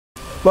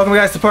Welcome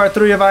guys to part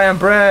 3 of I Am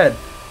Bread.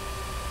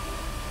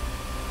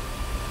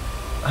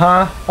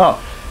 Huh?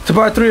 Oh, to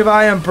part 3 of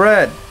I Am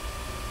Bread.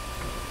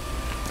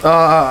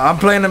 I'm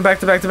playing them back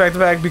to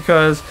back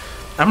because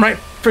I'm right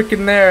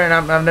freaking there, and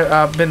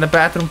I've been in the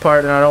bathroom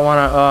part, and I don't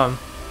want to.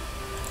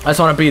 I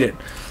just want to beat it.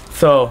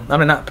 So I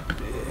mean, not,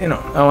 you know,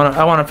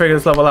 I want to figure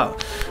this level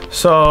out.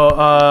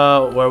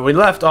 So where we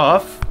left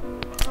off,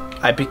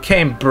 I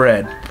became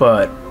bread,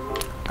 but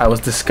I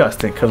was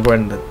disgusting because we're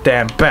in the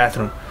damn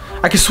bathroom.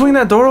 I could swing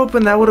that door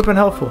open. That would have been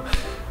helpful.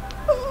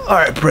 All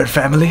right, bread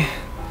family.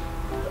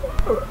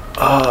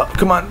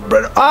 Come on,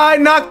 bread. I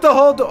knocked the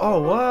whole door.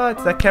 Oh,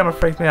 what? That camera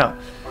freaked me out.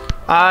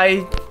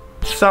 I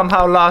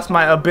somehow lost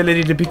my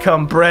ability to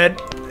become bread,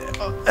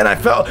 and I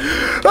fell.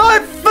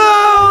 I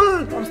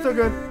fell. I'm still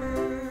good.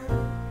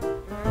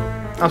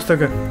 I'm still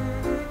good.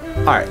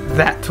 All right,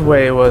 that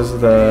way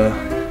was the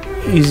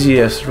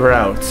easiest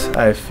route,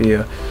 I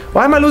feel.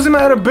 Why am I losing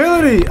my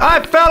ability?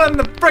 I fell in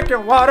the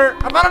freaking water.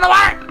 I fell in the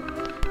water.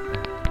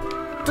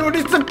 Dude,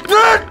 it's the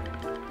dirt.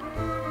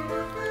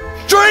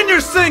 Join your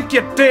sink,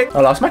 you dick.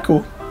 I lost my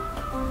cool.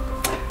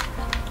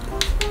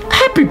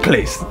 Happy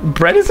place.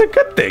 Bread is a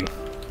good thing.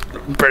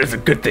 Bread is a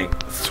good thing.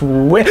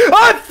 Swear.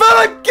 I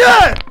fell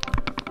again.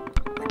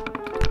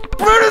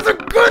 Bread is a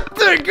good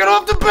thing. Get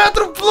off the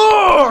bathroom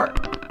floor.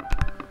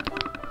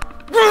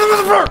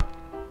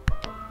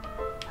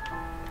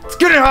 It's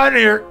getting hot in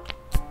here.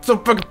 So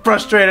fucking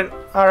frustrated.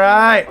 All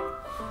right.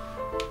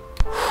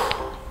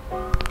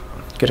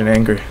 Getting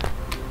angry.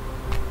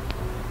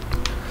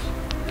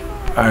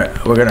 All right,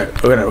 we're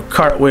gonna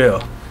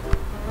cartwheel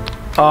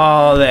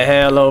all the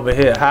hell over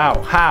here. How?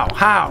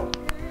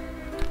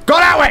 Go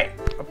that way.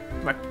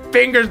 My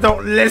fingers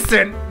don't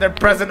listen. They're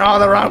pressing all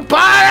the wrong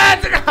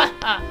buttons.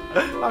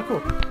 Oh, cool.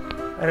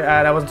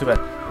 That wasn't too bad.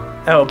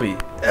 LB,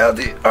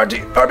 LD,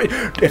 RD, RB.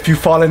 If you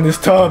fall in this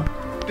tub,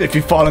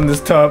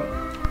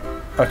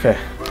 okay.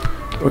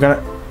 We're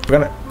gonna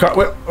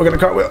cartwheel.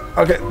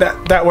 Okay,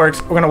 that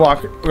works. We're gonna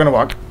walk.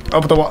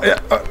 Up the wall. Yeah.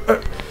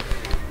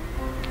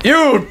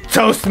 You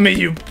toast me,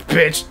 you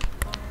bitch.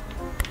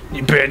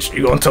 You bitch,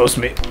 you gonna toast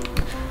me.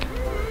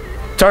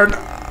 Turn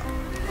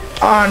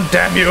on,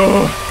 damn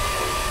you.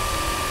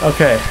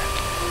 Okay,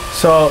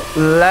 so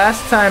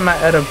last time my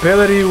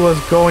edibility was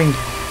going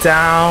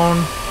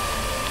down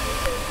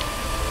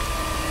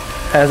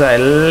as I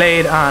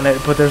laid on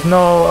it, but there's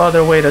no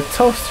other way to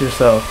toast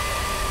yourself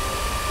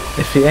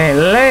if you ain't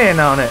laying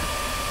on it.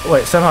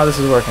 Wait, somehow this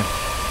is working.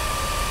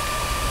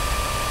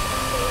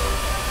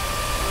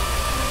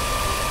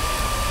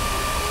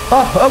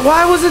 Oh,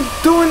 why was it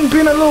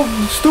being a little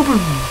stupid?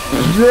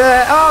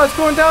 Oh, it's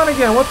going down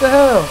again. What the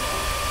hell?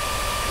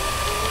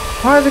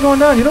 Why is it going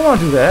down? You don't want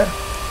to do that.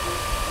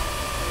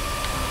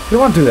 You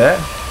don't want to do that.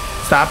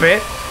 Stop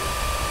it.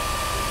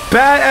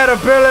 Bad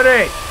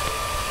edibility.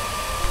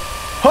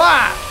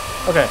 Ha!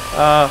 Okay,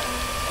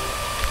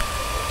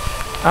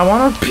 I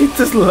want to beat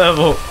this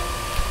level.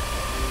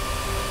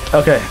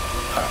 Okay.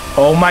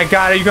 Oh my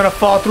god, are you going to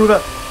fall through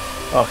the...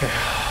 Okay.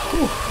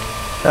 Whew.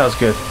 That was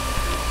good.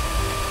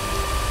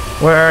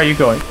 Where are you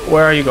going?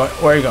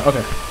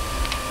 Okay.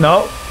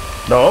 No.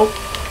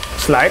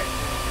 Slide.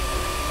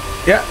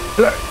 Yeah.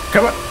 Look.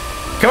 Come on.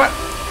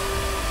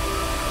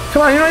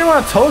 You don't even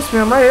want to toast me.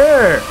 I'm right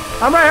here.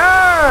 I'm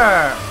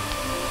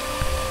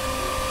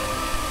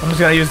just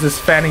gonna use this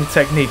fanning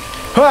technique.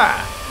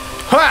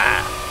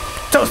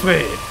 Toast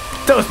me.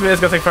 It's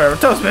gonna take forever.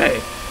 Toast me.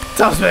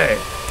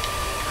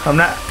 I'm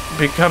not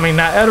becoming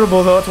not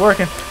edible though. It's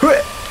working.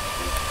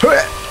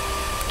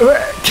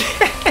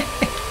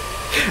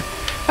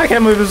 I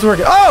can't believe this is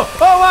working. Oh,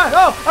 what?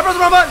 Oh, I pressed the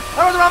wrong button.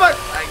 I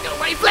know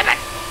why you flip it.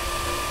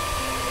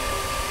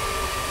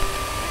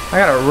 I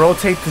gotta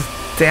rotate this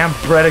damn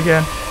bread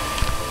again.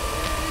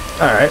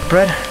 All right,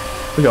 bread.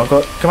 We go.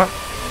 Come on.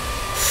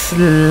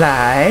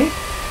 Slide.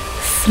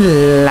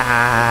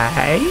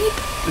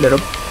 Little.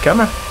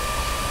 Come on.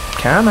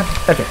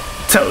 Okay.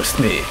 Toast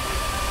me.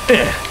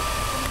 Yeah.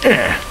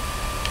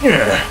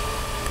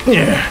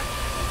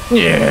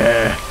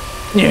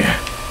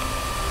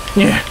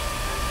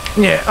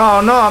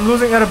 Oh no, I'm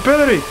losing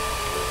edibility.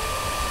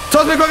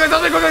 Toast me quickly. I'm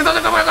just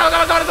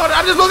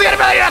losing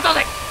edibility. Not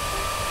toasting.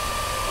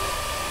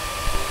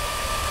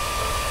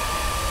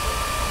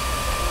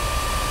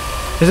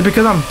 Is it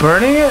because I'm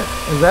burning it?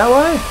 Is that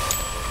why?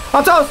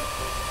 I'll toast.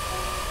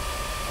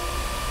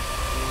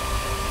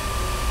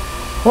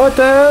 What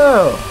the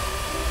hell?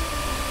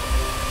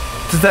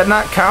 Does that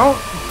not count?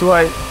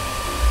 Let's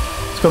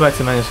go back to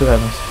the menu, see what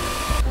happens.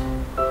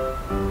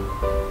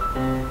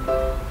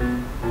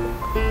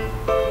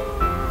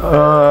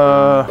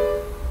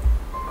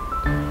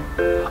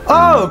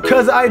 Oh,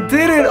 cause I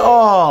did it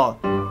all.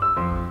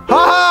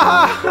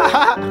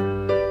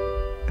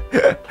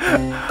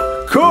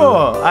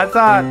 Cool. I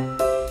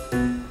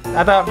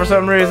thought for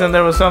some reason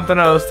there was something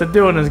else to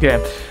do in this game.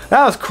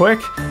 That was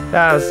quick.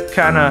 That was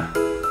kind of.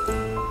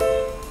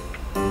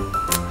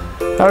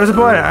 I was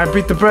disappointed. I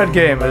beat the bread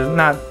game. It's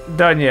not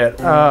done yet.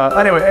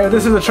 Anyway,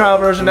 this is a trial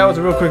version. That was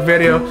a real quick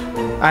video.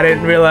 I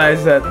didn't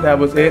realize that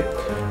was it.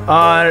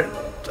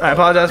 I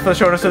apologize for the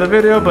shortness of the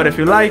video, but if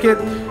you like it,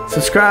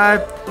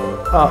 subscribe,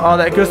 all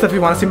that good stuff. If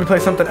you want to see me play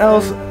something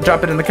else,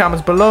 drop it in the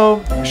comments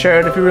below. Share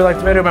it if you really like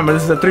the video. Remember,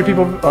 this is a 3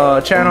 people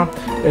channel.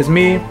 It's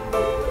me,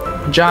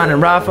 John, and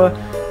Rafa.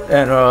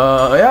 And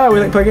yeah, we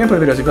like play gameplay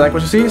videos. If you like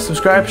what you see,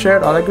 subscribe, share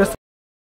it, all that good stuff.